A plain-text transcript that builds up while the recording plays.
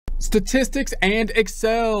Statistics and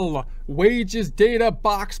Excel, wages data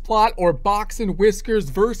box plot or box and whiskers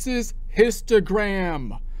versus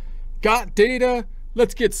histogram. Got data?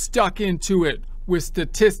 Let's get stuck into it with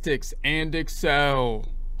statistics and Excel.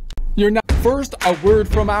 You're not first, a word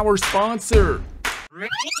from our sponsor.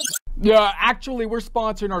 Yeah, actually we're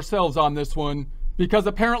sponsoring ourselves on this one because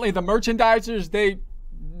apparently the merchandisers, they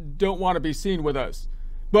don't want to be seen with us.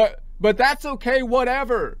 But that's okay,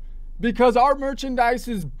 whatever. Because our merchandise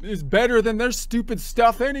is better than their stupid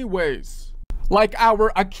stuff anyways. Like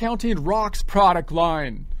our Accounting Rocks product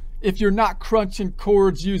line. If you're not crunching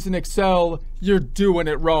chords using Excel, you're doing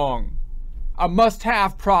it wrong. A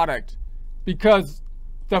must-have product. Because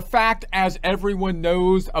the fact, as everyone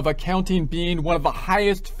knows, of accounting being one of the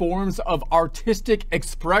highest forms of artistic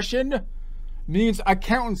expression means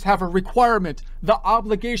accountants have a requirement, the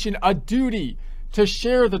obligation, a duty to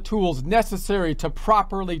share the tools necessary to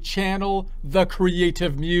properly channel the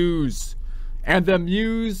creative muse. And the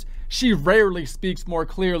muse, she rarely speaks more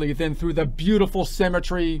clearly than through the beautiful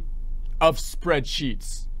symmetry of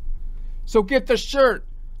spreadsheets. So get the shirt,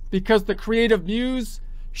 because the creative muse,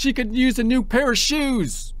 she could use a new pair of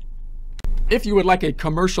shoes. If you would like a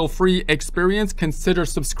commercial-free experience, consider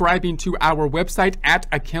subscribing to our website at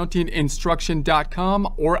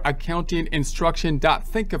accountinginstruction.com or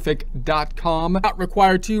accountinginstruction.thinkific.com. Not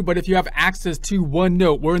required to, but if you have access to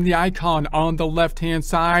OneNote, we're in the icon on the left-hand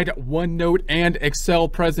side, OneNote and Excel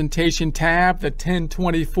presentation tab, the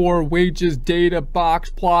 1024 wages data box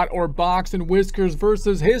plot or box and whiskers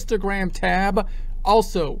versus histogram tab.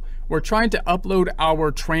 Also, we're trying to upload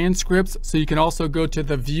our transcripts, so you can also go to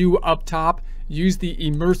the view up top, use the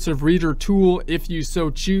immersive reader tool if you so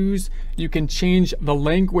choose. You can change the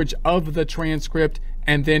language of the transcript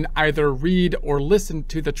and then either read or listen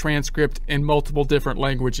to the transcript in multiple different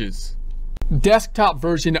languages. Desktop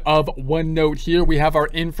version of OneNote here. We have our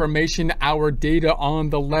information, our data on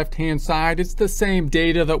the left-hand side. It's the same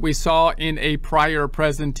data that we saw in a prior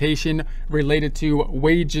presentation related to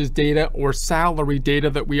wages data or salary data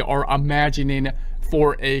that we are imagining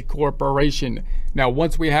for a corporation. Now,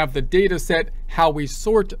 once we have the data set, how we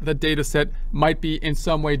sort the data set might be in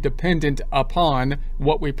some way dependent upon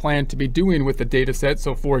what we plan to be doing with the data set.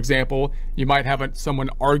 So for example, you might have someone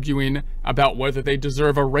arguing about whether they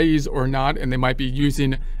deserve a raise or not, and they might be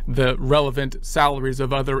using the relevant salaries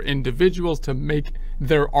of other individuals to make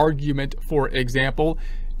their argument, for example.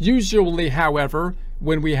 Usually, however,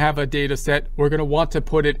 when we have a data set, we're going to want to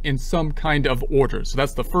put it in some kind of order. So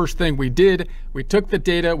that's the first thing we did. We took the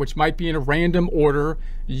data, which might be in a random order.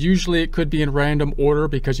 Usually it could be in random order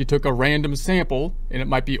because you took a random sample and it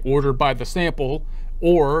might be ordered by the sample,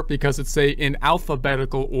 or because it's, say, in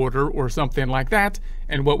alphabetical order or something like that.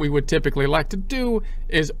 And what we would typically like to do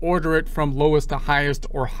is order it from lowest to highest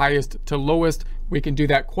or highest to lowest. We can do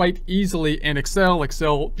that quite easily in Excel,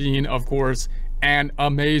 Excel being, of course, an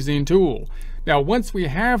amazing tool. Now, once we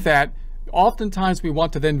have that, oftentimes we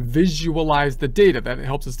want to then visualize the data. That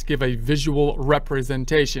helps us to give a visual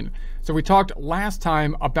representation. So we talked last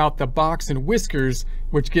time about the box and whiskers,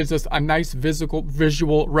 which gives us a nice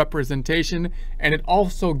visual representation. And it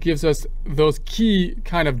also gives us those key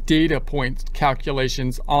kind of data point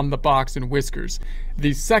calculations on the box and whiskers.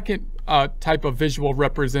 The second type of visual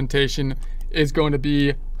representation is going to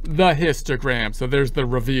be the histogram. So there's the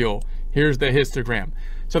reveal. Here's the histogram.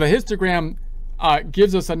 So the histogram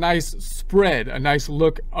gives us a nice spread, a nice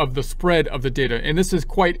look of the spread of the data. And this is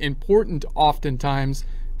quite important oftentimes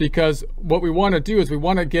because what we want to do is we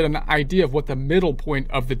want to get an idea of what the middle point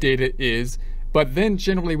of the data is, but then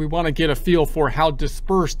generally we want to get a feel for how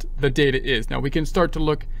dispersed the data is. Now we can start to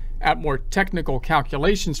look at more technical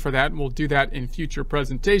calculations for that, and we'll do that in future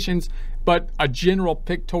presentations, but a general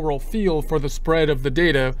pictorial feel for the spread of the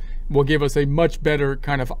data will give us a much better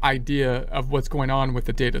kind of idea of what's going on with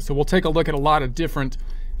the data. So we'll take a look at a lot of different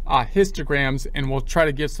histograms, and we'll try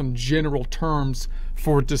to give some general terms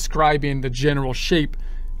for describing the general shape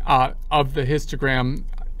of the histogram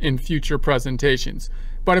in future presentations.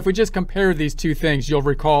 But if we just compare these two things, you'll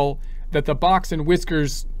recall that the box and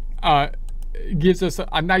whiskers gives us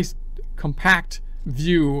a nice compact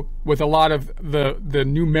view with a lot of the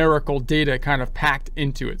numerical data kind of packed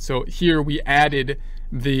into it. So here we added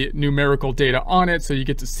the numerical data on it, so you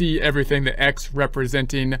get to see everything, the X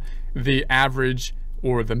representing the average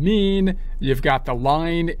or the mean. You've got the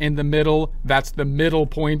line in the middle, that's the middle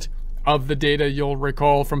point of the data, you'll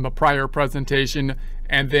recall from the prior presentation.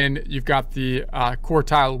 And then you've got the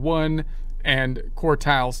quartile 1 and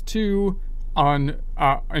quartiles 2 on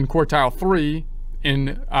and quartile 3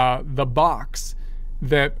 in the box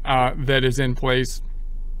that is in place.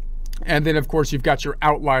 And then of course you've got your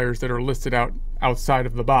outliers that are listed out outside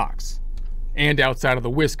of the box and outside of the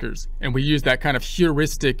whiskers. And we use that kind of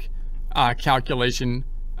heuristic calculation,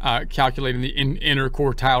 calculating the inner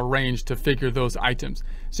quartile range to figure those items.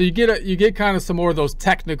 So you get kind of some more of those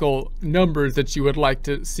technical numbers that you would like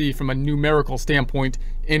to see from a numerical standpoint,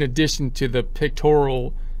 in addition to the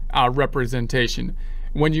pictorial representation.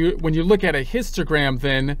 When you look at a histogram,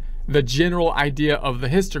 then the general idea of the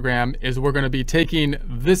histogram is we're going to be taking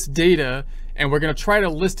this data and we're going to try to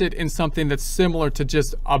list it in something that's similar to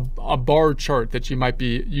just a bar chart that you might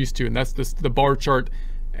be used to. And that's the bar chart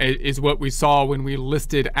is what we saw when we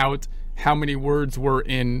listed out how many words were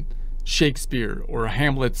in Shakespeare, or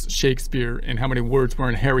Hamlet's Shakespeare, and how many words were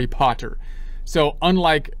in Harry Potter. So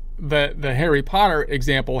unlike the Harry Potter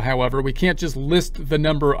example, however, we can't just list the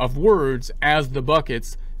number of words as the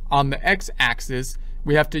buckets on the x-axis.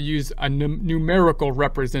 We have to use a numerical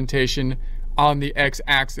representation on the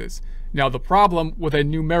x-axis. Now, the problem with a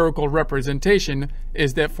numerical representation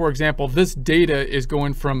is that, for example, this data is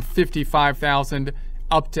going from 55,000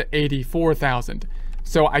 up to 84,000.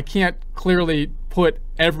 So I can't clearly put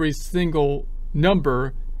every single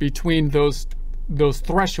number between those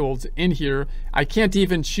thresholds in here. I can't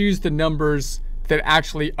even choose the numbers that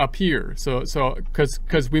actually appear. So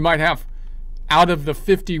because we might have, out of the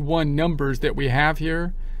 51 numbers that we have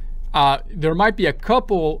here, there might be a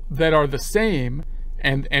couple that are the same,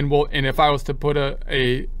 and if I was to put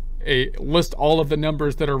a list all of the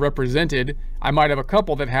numbers that are represented, I might have a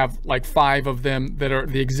couple that have like 5 of them that are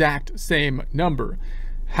the exact same number.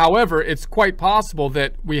 However, it's quite possible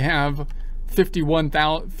that we have 51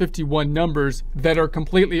 numbers that are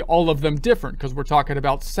completely, all of them different, because we're talking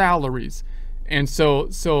about salaries. And so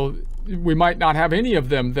we might not have any of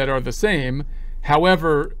them that are the same.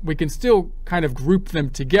 However, we can still kind of group them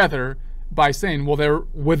together by saying, well, they're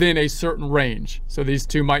within a certain range. So these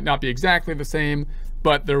two might not be exactly the same,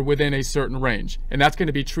 but they're within a certain range. And that's going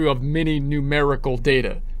to be true of many numerical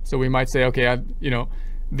data. So we might say, okay,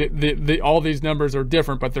 all these numbers are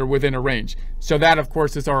different, but they're within a range. So that, of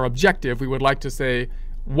course, is our objective. We would like to say,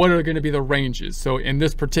 what are going to be the ranges? So in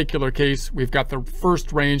this particular case, we've got the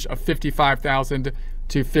first range of 55,000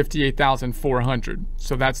 to 58,400.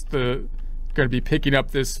 So that's going to be picking up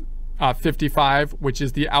this 55, which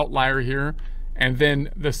is the outlier here. And then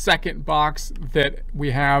the second box that we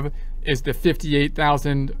have is the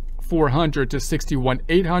 58,400 to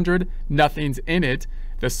 61,800. Nothing's in it.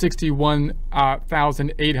 The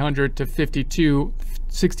 61,800 to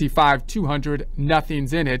 65,200,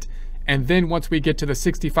 nothing's in it. And then once we get to the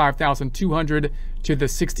 65,200 to the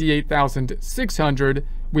 68,600,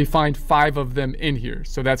 we find 5 of them in here.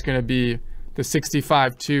 So that's going to be the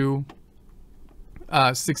 65,2,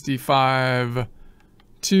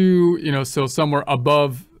 65,2, so somewhere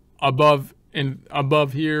above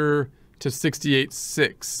here to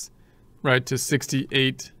 68,6, right, to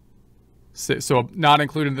 68,6. So not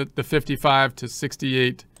including the 55 to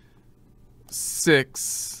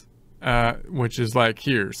 68,6, which is like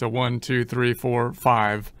here. So 1, 2, 3, 4,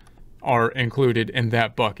 5 are included in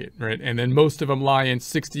that bucket, right? And then most of them lie in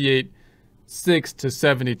 68,6 to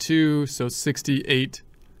 72. So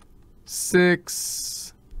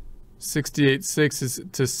 68,6, 68,6 is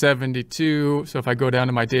to 72. So if I go down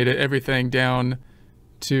to my data, everything down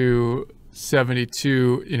to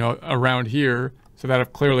 72, around here. So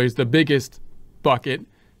that clearly is the biggest bucket,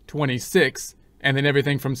 26, and then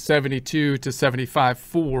everything from 72 to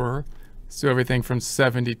 75.4. So everything from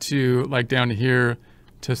 72, like down here,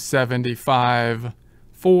 to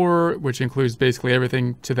 75.4, which includes basically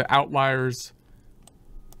everything to the outliers.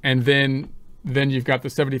 And then you've got the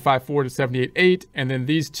 75.4 to 78.8, and then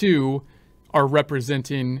these two are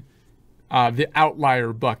representing the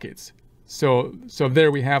outlier buckets. So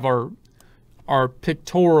there we have our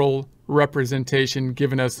pictorial representation,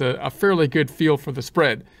 giving us a fairly good feel for the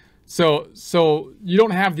spread. So you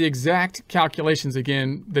don't have the exact calculations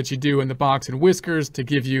again that you do in the box and whiskers to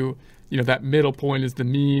give you, that middle point is the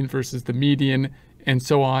mean versus the median and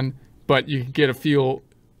so on, but you can get a feel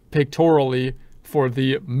pictorially for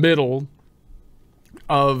the middle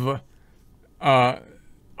of the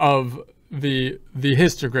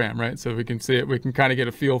histogram, right? So we can see it, we can kind of get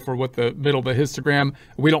a feel for what the middle of the histogram.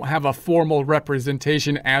 We don't have a formal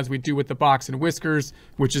representation as we do with the box and whiskers,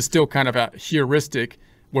 which is still kind of a heuristic,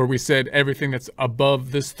 where we said everything that's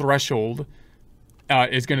above this threshold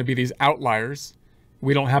is going to be these outliers.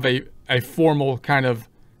 We don't have a formal kind of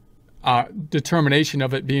determination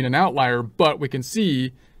of it being an outlier, but we can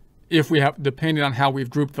see, if we have, depending on how we've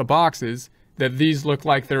grouped the boxes, that these look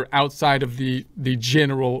like they're outside of the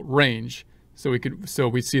general range. So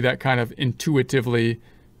we see that kind of intuitively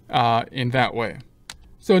in that way.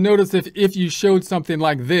 So notice if you showed something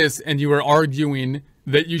like this and you were arguing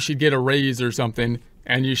that you should get a raise or something,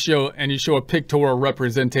 and you show a pictorial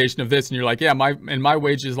representation of this, and you're like, yeah, my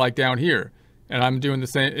wage is like down here, and I'm doing the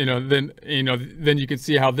same, then you can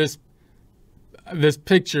see how this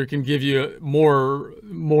picture can give you more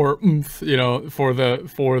oomph,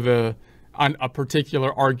 for on a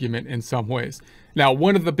particular argument in some ways. Now,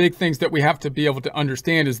 one of the big things that we have to be able to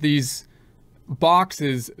understand is these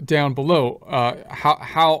boxes down below.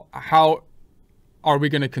 How are we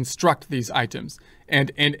going to construct these items?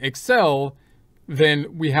 And in Excel,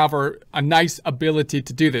 then we have a nice ability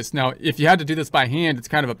to do this. Now, if you had to do this by hand, it's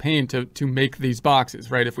kind of a pain to make these boxes,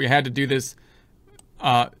 right? If we had to do this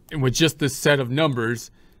with just this set of numbers,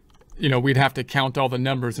 we'd have to count all the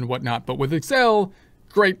numbers and whatnot. But with Excel,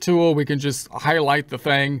 great tool. We can just highlight the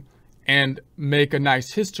thing and make a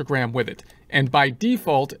nice histogram with it. And by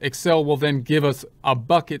default, Excel will then give us a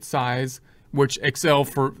bucket size, which Excel,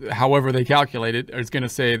 for however they calculate it, is going to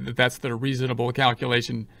say that that's the reasonable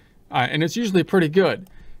calculation. And it's usually pretty good.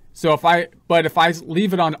 So if I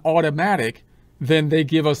leave it on automatic, then they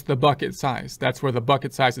give us the bucket size. That's where the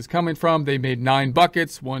bucket size is coming from. They made 9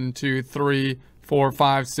 buckets, 1, 2, 3, 4,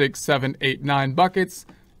 5, 6, 7, 8, 9 buckets.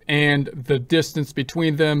 And the distance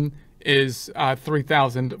between them is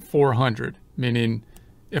 3,400, meaning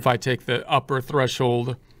if I take the upper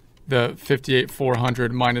threshold, the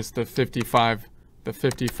 58,400 minus the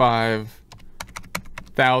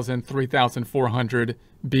 55,000, 3,400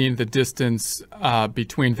 being the distance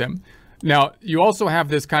between them. Now, you also have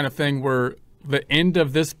this kind of thing where the end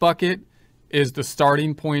of this bucket is the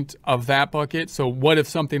starting point of that bucket. So what if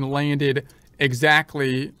something landed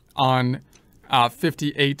exactly on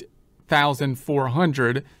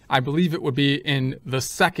 58,400? I believe it would be in the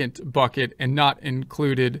second bucket and not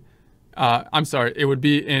included. I'm sorry, it would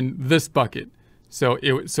be in this bucket. So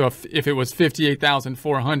if it was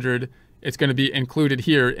 58,400, it's going to be included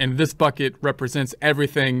here, and this bucket represents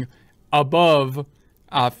everything above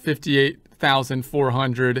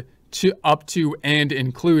 58,400 to up to and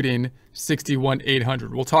including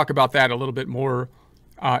 61,800. We'll talk about that a little bit more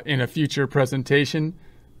in a future presentation,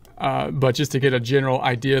 but just to get a general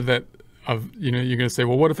idea that you're going to say,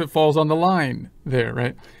 well, what if it falls on the line there,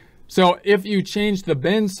 right? So if you change the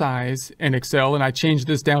bin size in Excel, and I change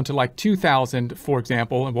this down to like 2,000, for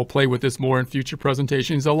example, and we'll play with this more in future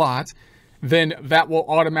presentations a lot, then that will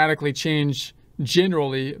automatically change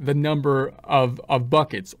generally the number of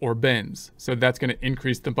buckets or bins. So that's going to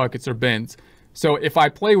increase the buckets or bins. So if I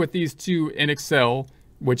play with these two in Excel,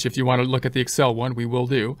 which if you want to look at the Excel one, we will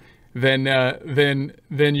do, then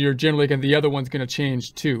you're generally going, the other one's going to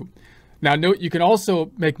change too. Now note, you can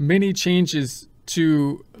also make many changes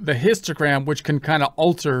to the histogram, which can kind of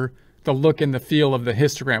alter the look and the feel of the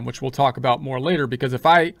histogram, which we'll talk about more later. Because if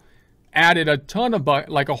I added a ton of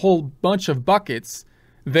like a whole bunch of buckets,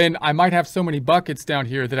 then I might have so many buckets down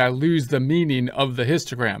here that I lose the meaning of the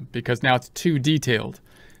histogram because now it's too detailed.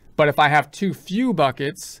 But if I have too few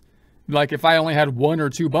buckets, like if I only had 1 or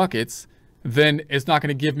 2 buckets, then it's not going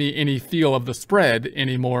to give me any feel of the spread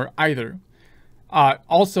anymore either.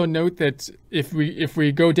 Also note that if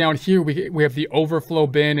we go down here, we have the overflow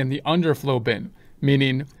bin and the underflow bin,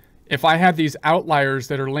 meaning if I have these outliers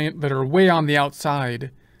that are way on the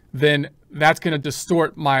outside, then that's going to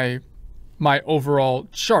distort my overall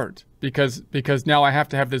chart because now I have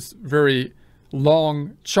to have this very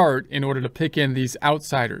long chart in order to pick in these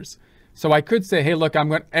outsiders. So I could say, hey, look,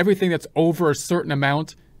 everything that's over a certain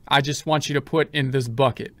amount, I just want you to put in this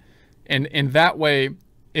bucket. And in that way,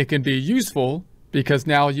 it can be useful because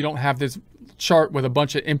now you don't have this chart with a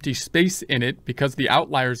bunch of empty space in it because the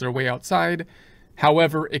outliers are way outside.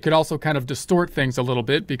 However, it could also kind of distort things a little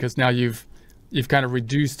bit because now you've kind of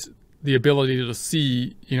reduced the ability to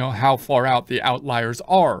see, how far out the outliers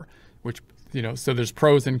are, which, so there's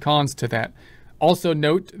pros and cons to that. Also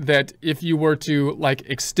note that if you were to like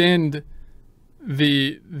extend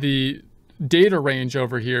the data range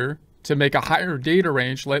over here to make a higher data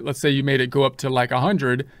range, let's say you made it go up to like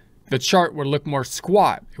 100, the chart would look more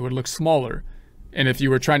squat. It would look smaller. And if you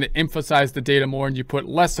were trying to emphasize the data more and you put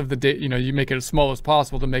less of the data, you make it as small as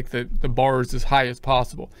possible to make the bars as high as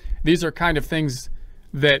possible. These are kind of things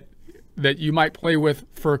that you might play with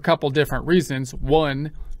for a couple different reasons.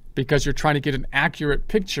 One, because you're trying to get an accurate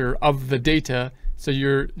picture of the data. So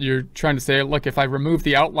you're trying to say, look, if I remove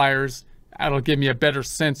the outliers, that'll give me a better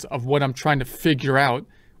sense of what I'm trying to figure out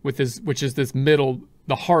with this, which is this middle,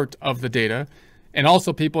 the heart of the data. And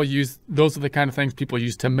also those are the kind of things people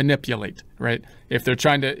use to manipulate, right? If they're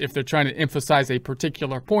trying to emphasize a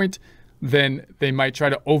particular point, then they might try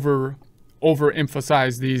to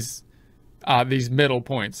overemphasize these middle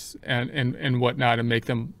points and whatnot, and make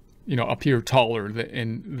them, you know, appear taller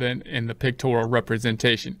than in the pictorial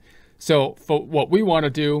representation. So for what we want to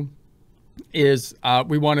do is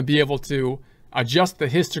we want to be able to adjust the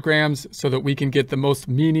histograms so that we can get the most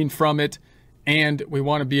meaning from it, and we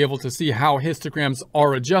want to be able to see how histograms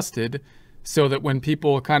are adjusted so that when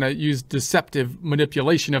people kind of use deceptive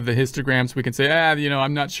manipulation of the histograms, we can say, you know,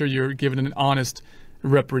 I'm not sure you're giving an honest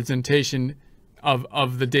representation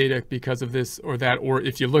of the data because of this or that, or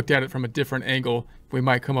if you looked at it from a different angle, we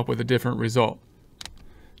might come up with a different result.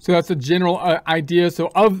 So that's a general idea. So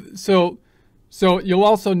you'll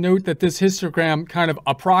also note that this histogram kind of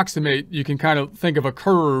you can kind of think of a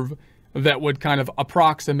curve that would kind of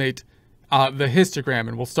approximate the histogram,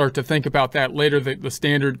 and we'll start to think about that later. The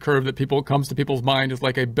standard curve that comes to people's mind is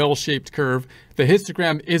like a bell-shaped curve. The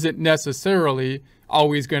histogram isn't necessarily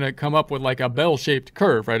always going to come up with like a bell-shaped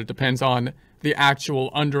curve, right? It depends on the actual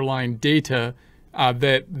underlying data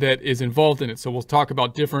that is involved in it. So we'll talk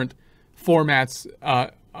about different formats,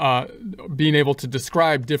 being able to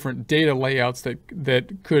describe different data layouts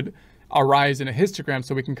that could arise in a histogram,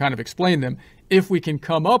 so we can kind of explain them. If we can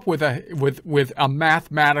come up with a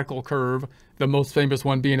mathematical curve, the most famous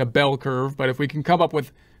one being a bell curve, but if we can come up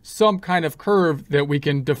with some kind of curve that we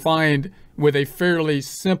can define with a fairly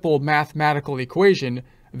simple mathematical equation,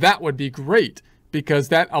 that would be great, because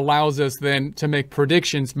that allows us then to make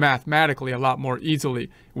predictions mathematically a lot more easily.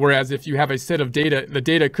 Whereas if you have a set of data, the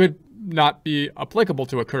data could not be applicable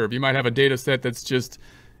to a curve. You might have a data set that's just,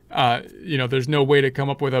 you know, there's no way to come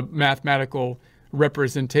up with a mathematical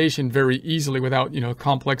representation very easily without, you know,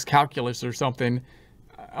 complex calculus or something.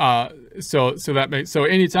 So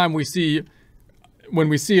anytime when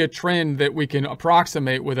we see a trend that we can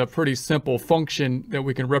approximate with a pretty simple function that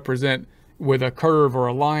we can represent with a curve or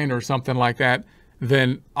a line or something like that,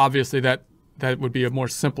 then obviously that would be a more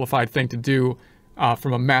simplified thing to do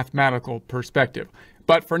from a mathematical perspective.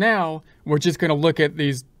 But for now, we're just going to look at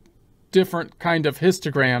these different kind of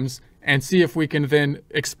histograms and see if we can then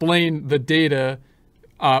explain the data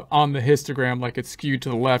on the histogram, like it's skewed to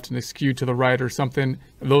the left and it's skewed to the right or something,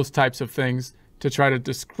 those types of things, to try to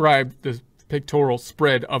describe the pictorial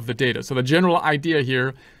spread of the data. So the general idea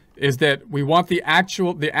here is that we want the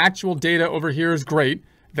actual data over here is great.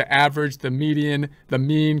 The average, the median, the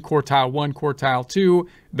mean, quartile 1, quartile 2,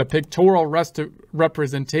 the pictorial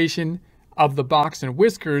representation of the box and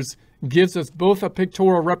whiskers gives us both a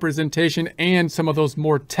pictorial representation and some of those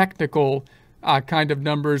more technical kind of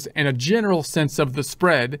numbers and a general sense of the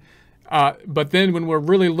spread. But then when we're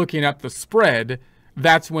really looking at the spread,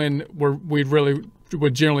 that's when we really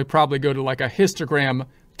would generally probably go to like a histogram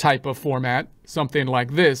type of format, something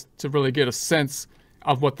like this, to really get a sense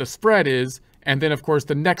of what the spread is. And then, of course,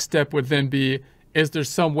 the next step would then be, is there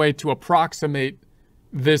some way to approximate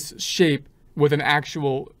this shape with an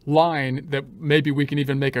actual line that maybe we can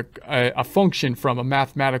even make a function from, a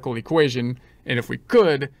mathematical equation? And if we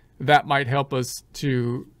could, that might help us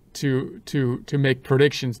to make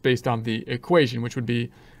predictions based on the equation, which would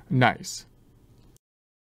be nice.